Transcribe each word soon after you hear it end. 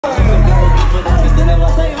never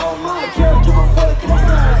say oh my, care too much for the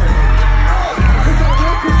cameras. It's so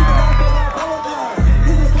real, cause you got that bubble gun.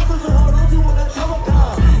 This is something to hold on to when the trouble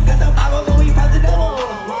comes. Got the Bible, but we fight the devil.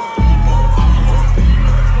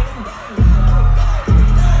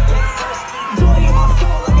 Joy in my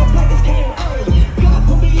soul like a black as came early. God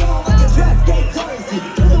put me on like a draft day jersey.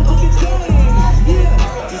 Let them book it game,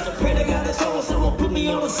 yeah. Just to pray to God that someone put me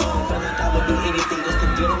on a song. I would do anything just to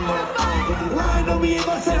get them on. If you lying on me, if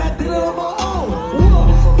I said I did it on my own. 1,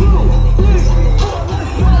 2, 3, 4,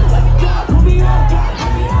 let's go. God put me on, God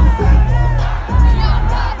put me on. God put me on,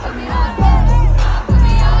 God put me on, God put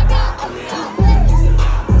me on, God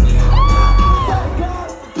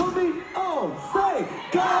put me on. Say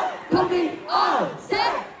God put me on.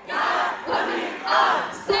 Say God put me on.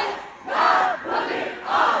 Say God put me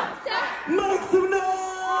on. Make some noise.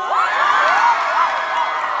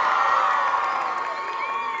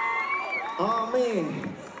 Oh man,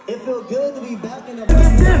 it feels good to be back in the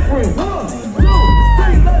different. 1, 2, 3,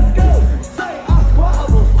 let's go. Say I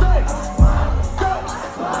squabble. Say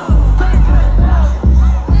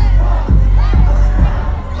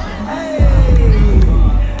hey,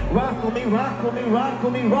 rock with me, rock with me, rock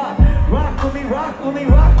with me, rock. Rock with me, rock with me,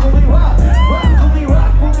 rock with me, rock. Rock with me,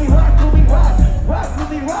 rock with me, rock with me, rock. Rock with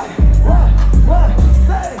me, rock. What?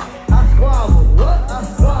 Say I squabble. What? I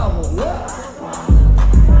squabble. What?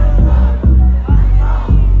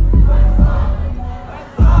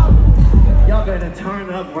 Y'all better turn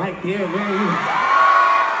up right there, man.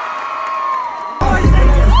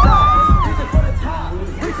 Reaching for the top,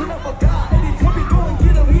 reaching up for God. And he told me go and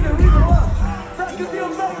get him, he the reason why. So I can feel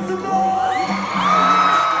maximum noise.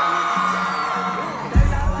 They're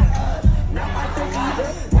not like us, not like they either.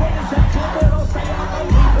 When it's September, don't say I'm a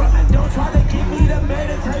Libra. And don't try to get me to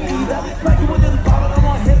meditate either. Like you with this bottle, I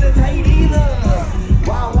won't hesitate either.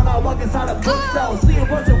 Wow, when I walk inside a bookstore, see a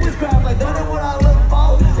bunch of witchcraft like that ain't what I look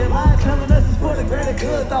for. They lie telling us it's for the greater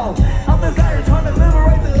good though. I'm inside trying to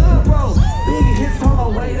liberate the hood, bro. Big hits on the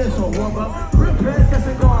way, this a warm up. Real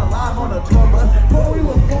predecessor going live on the tour bus. Before we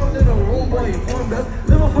were formed in a room, boy, you formed us.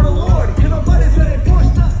 Living for the Lord, can nobody say they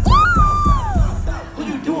forced us? What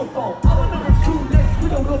you doing for? I would number 2 next, we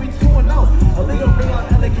don't go be 2-0. A legal bring on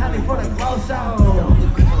LA County for the close out.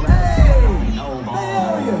 Hey, Bay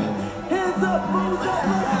Area, hands up, moves up,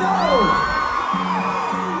 let's go.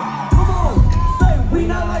 We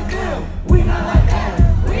not like them, we not like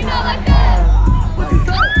them, we not like them. What you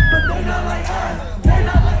say? But they not like us, they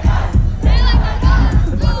not like us, they like us.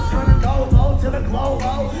 The brothers turning those low to the glow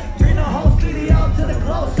low. Bring the whole studio to the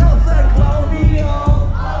glow show. Say glow me on,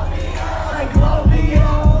 say glow me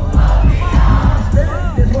on.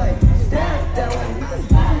 Stand this way, stand that way.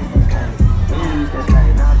 Squeeze this way,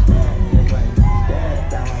 now stand this way, stand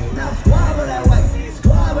that way. Now squabble that way,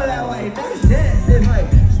 squabble that way. Now stand this way,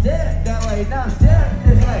 stand that way. Now stand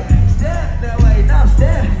this way, stand that way. Now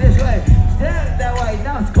stand this way, stand that way.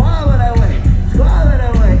 Now squabble that way, squabble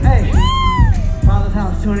that way. Hey, Father's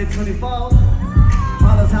House 2024,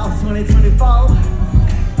 Father's House 2024,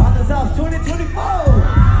 Father's House 2024.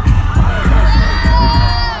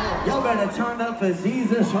 Y'all better turn up for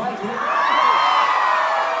Jesus right here.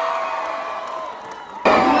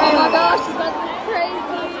 Oh my gosh, that's crazy.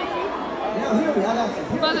 Now hear me, I got you.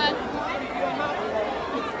 Go ahead.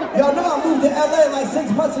 Y'all know I moved to LA like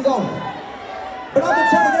 6 months ago. But I've been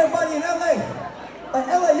telling everybody in LA, like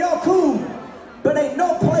LA, y'all cool, but ain't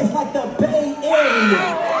no place like the Bay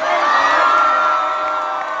Area.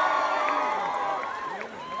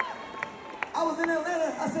 I was in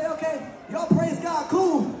Atlanta, I said, okay, y'all praise God,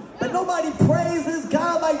 cool, but nobody praises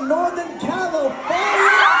God like Northern California.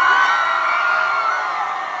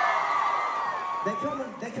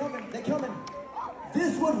 They coming.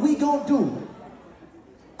 This what we gonna do.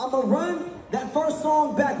 I'm gonna run that first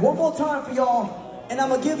song back one more time for y'all, and I'm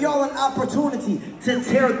gonna give y'all an opportunity to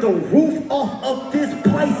tear the roof off of this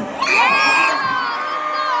place.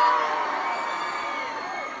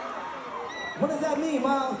 What does that mean,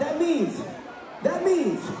 Miles? That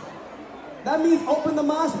means open the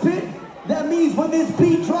mosh pit. That means when this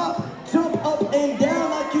beat drop, jump up and down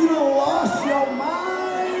like you done lost your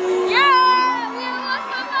mind. Yeah, we lost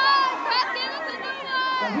my mind. Press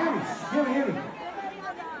Hear me.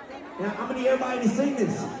 Now, I'm gonna need everybody to sing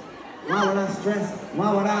this. Why would I stress?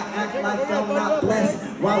 Why would I act like I'm not blessed?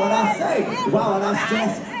 Why would I say? Why would I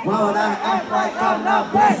stress? Why would I act like I'm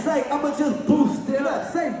not blessed? Say, I'ma just boost it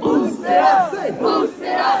up. Say, boost it up. Say, boost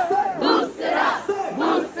it up. Say, boost it up. Say,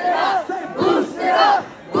 boost it up. Say, boost it up.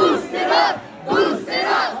 Boost it up. Boost it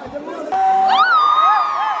up.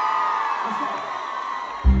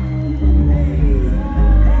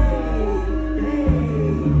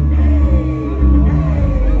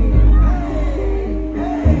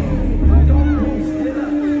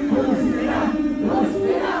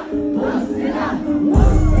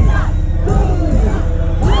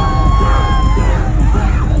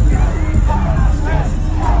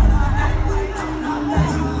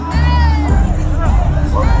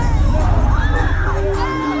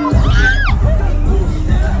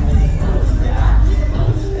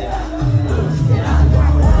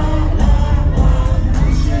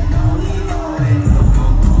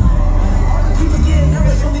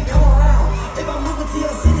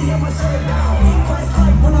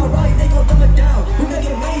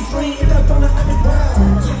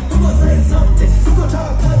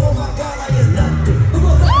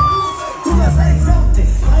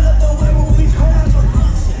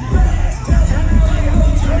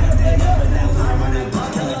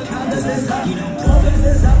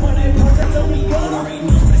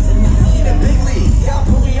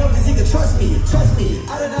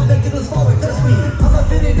 niggas falling, just me. I'ma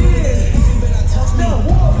fit it in. Now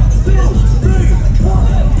 1, 2, 3, 1,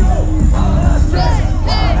 go. All that stress.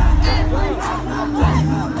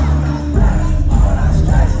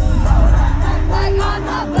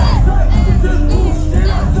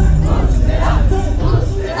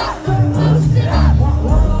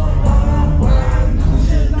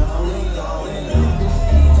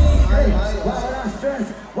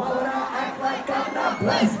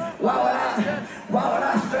 Why would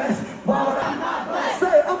I stress? Why would I not bless?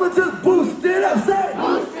 Say, I'ma just boost it up. Say,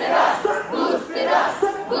 boost it up. Boost it up.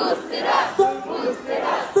 Boost it up. Boost it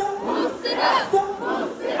up. Boost it up.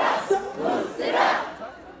 Boost it up. Boost it up.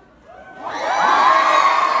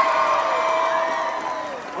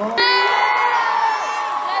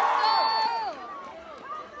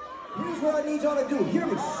 Here's what I need y'all to do. Hear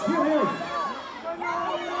me. Hear me.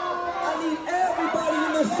 I need everybody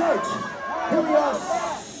in this church. Here we are.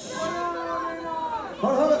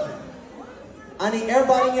 Hold on. I need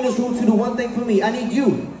everybody in this room to do one thing for me. I need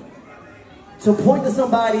you to point to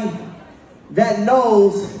somebody that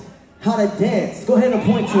knows how to dance. Go ahead and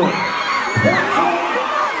point to him. Point to him.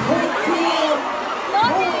 Point to him.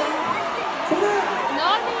 Point to them.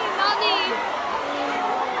 Nani.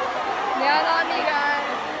 Yeah, Nani, guys.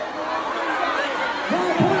 No,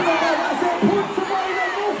 I pointed nobody. I said point to somebody that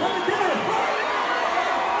knows how to dance.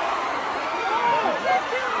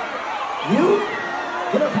 You?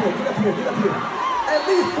 Get up here, get up here, get up here. At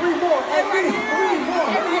least 3 more, at least 3 more.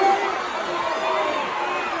 Hurry up.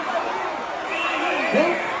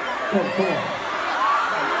 Hey, come on.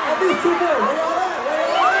 At least 2 more. Where y'all at? Where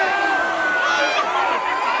y'all at?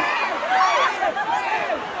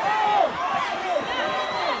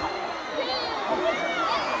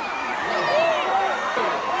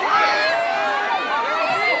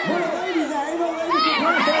 Where the ladies at? Ain't no ladies in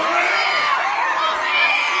here.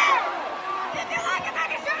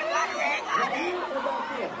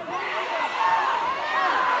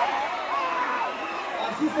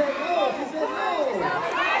 She said no. She said no.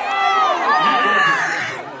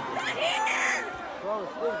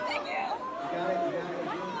 Thank you.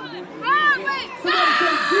 Somebody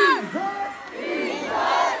say Jesus. Jesus.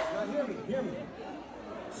 Now hear me.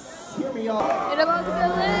 Hear me, y'all. It about to be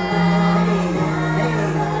lit.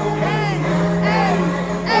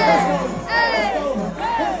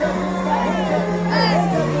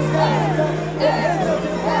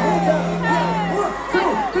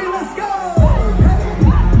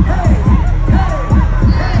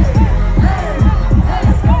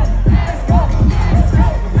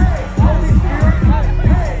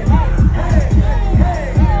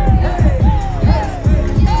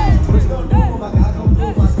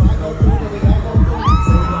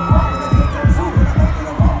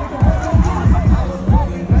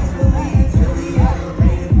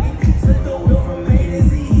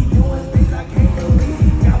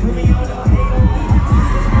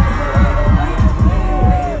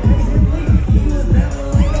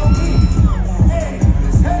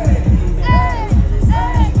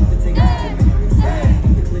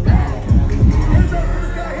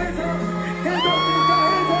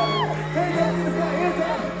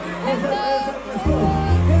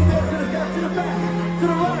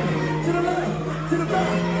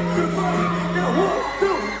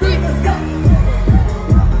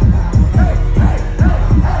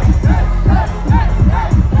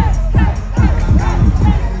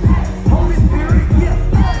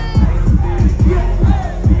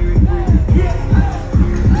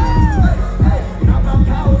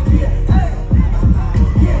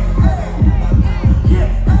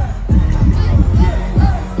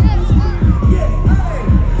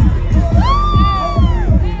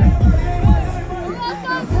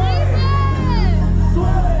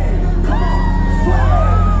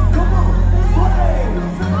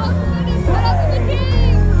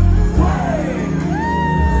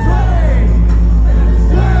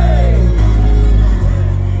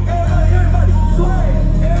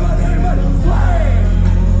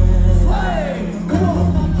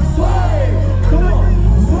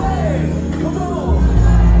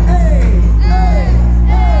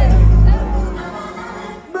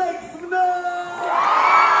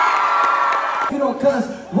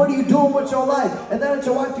 What are you doing with your life? And then at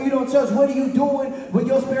your wife, you don't church, what are you doing with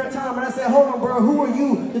your spare time? And I said, hold on, bro, who are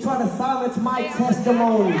you to try to silence my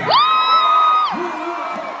testimony? Who are you to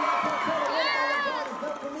tell me what God has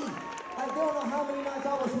done for me? Like, they don't know how many nights I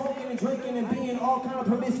was smoking and drinking and being all kind of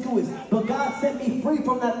promiscuous. But God set me free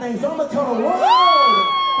from that thing. So I'm going to tell the world how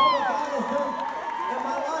what God has done in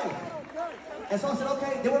my life. And so I said,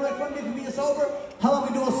 okay, they want to make fun of me for being sober? How about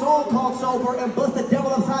we do a song called Sober and bust the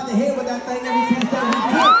devil upside the head with that thing every chance that we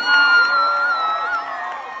get?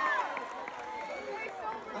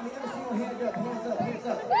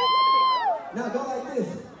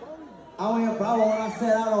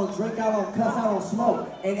 don't drink, I don't cuss, I don't smoke.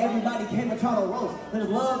 And everybody came to try to roast. There's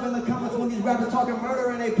love in the comments when these rappers talking murder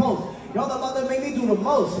and they post. Y'all about to make me do the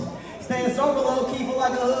most. Staying sober low key for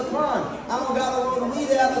like a hood crime. I don't gotta roll the weed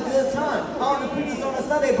to have a good time. All the pretties on a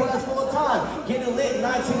Sunday, but that's full of time. Getting lit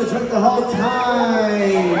nights, you can drink the whole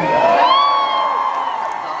time.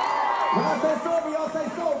 When I say sober, y'all say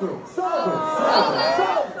sober. Sober, sober,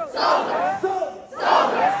 sober, sober,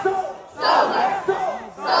 sober, sober, sober,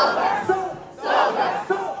 sober, sober, sober,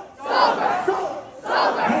 sober,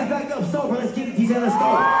 sober. Hands back up, sober. Let's get it, DJ. Let's go.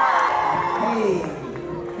 Hey,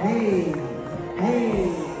 hey, hey.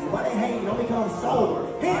 Why they hating on me because I'm sober?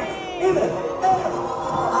 Hands in the air.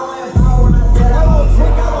 I am power when I said I don't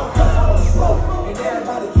drink, I don't cuss, I don't smoke. And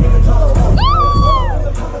everybody came and talk about it. There's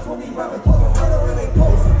the comments when these rappers talking murder and they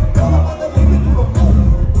post. Y'all about to make me do the most.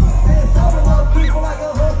 Staying sober low key for like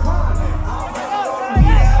a hood crime. I don't have to roll the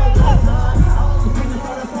weed to have a good time. All the bitches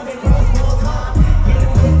on the Sunday, but it's full time.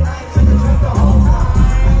 Getting lit nights and drink the whole time.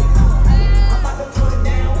 I'm about to turn it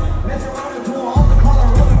down. Mess around and do an altar call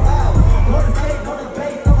and roll it loud. Go to state, go to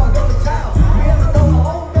base.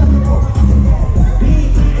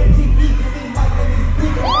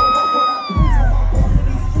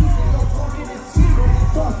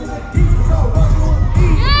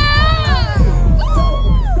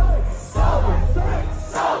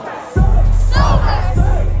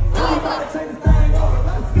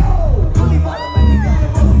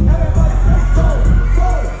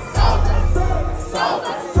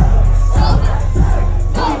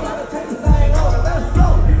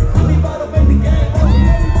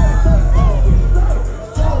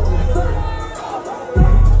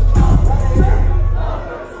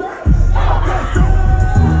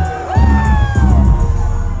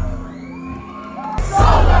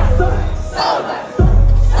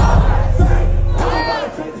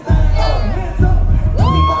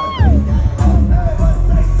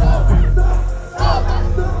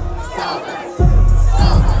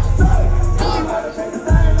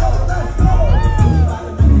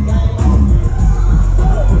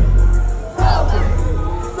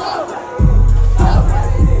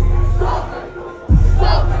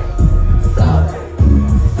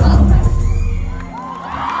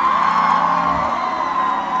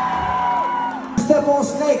 Step on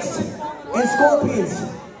snakes and scorpions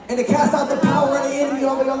and to cast out the power of the enemy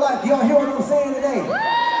over your life. Y'all hear what I'm saying today?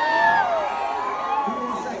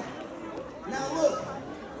 Now look,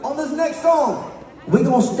 on this next song, we're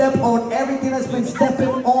going to step on everything that's been stepping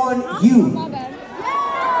on you.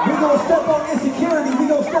 We're going to step on insecurity. We're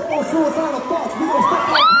going to step on suicidal thoughts. We're going to step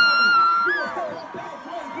on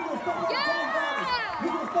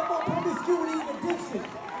we're going to step on promiscuity and addiction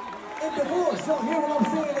and divorce. Y'all hear what I'm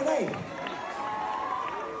saying today?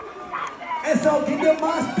 And so get your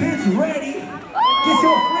mosh pits ready. Get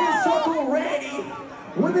your friend circle ready.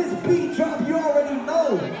 When this beat drop, you already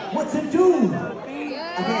know what to do.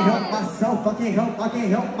 I can't help myself. I can't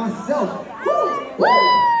help myself. Woo, woo.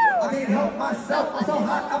 I can't help myself. I'm so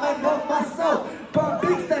hot, I can't help myself. But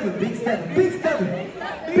big stepping, big stepping, big stepping,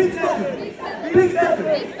 big stepping, big stepping,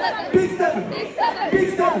 big stepping, big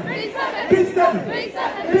stepping, big stepping,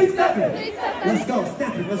 big stepping. Let's go,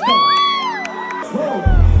 stepping, let's go.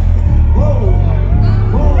 Whoa.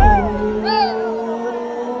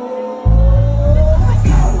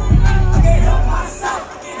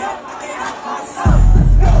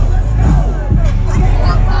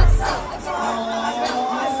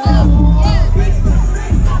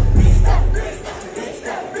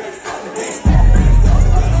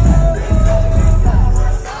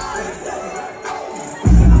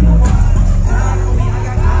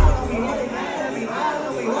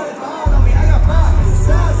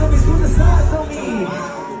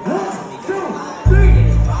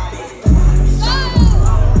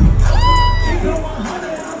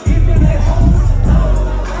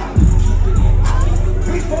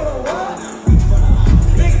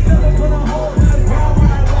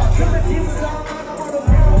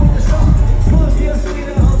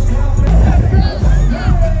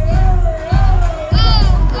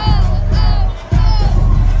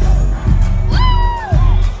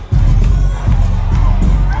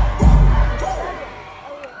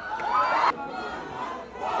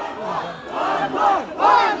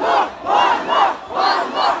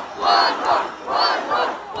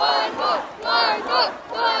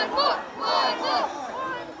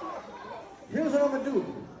 Here's what I'm gonna do.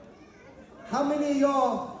 How many of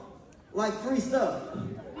y'all like free stuff?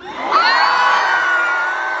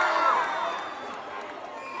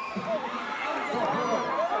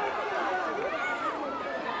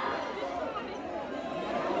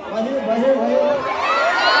 Right here, right here, right here.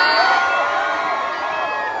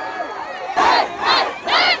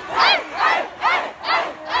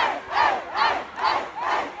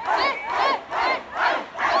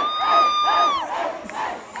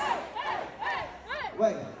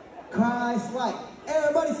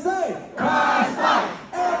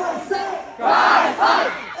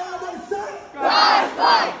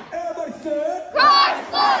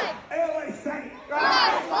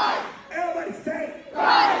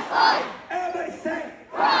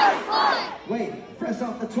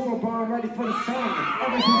 ready for the song.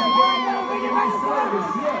 Everything I get, I'm making my service.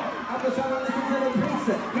 Yeah, I'm just trying to listen to the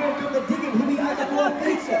preacher. Here come the digging, who be I got more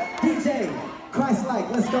feature. DJ, Christ-like,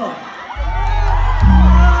 let's go.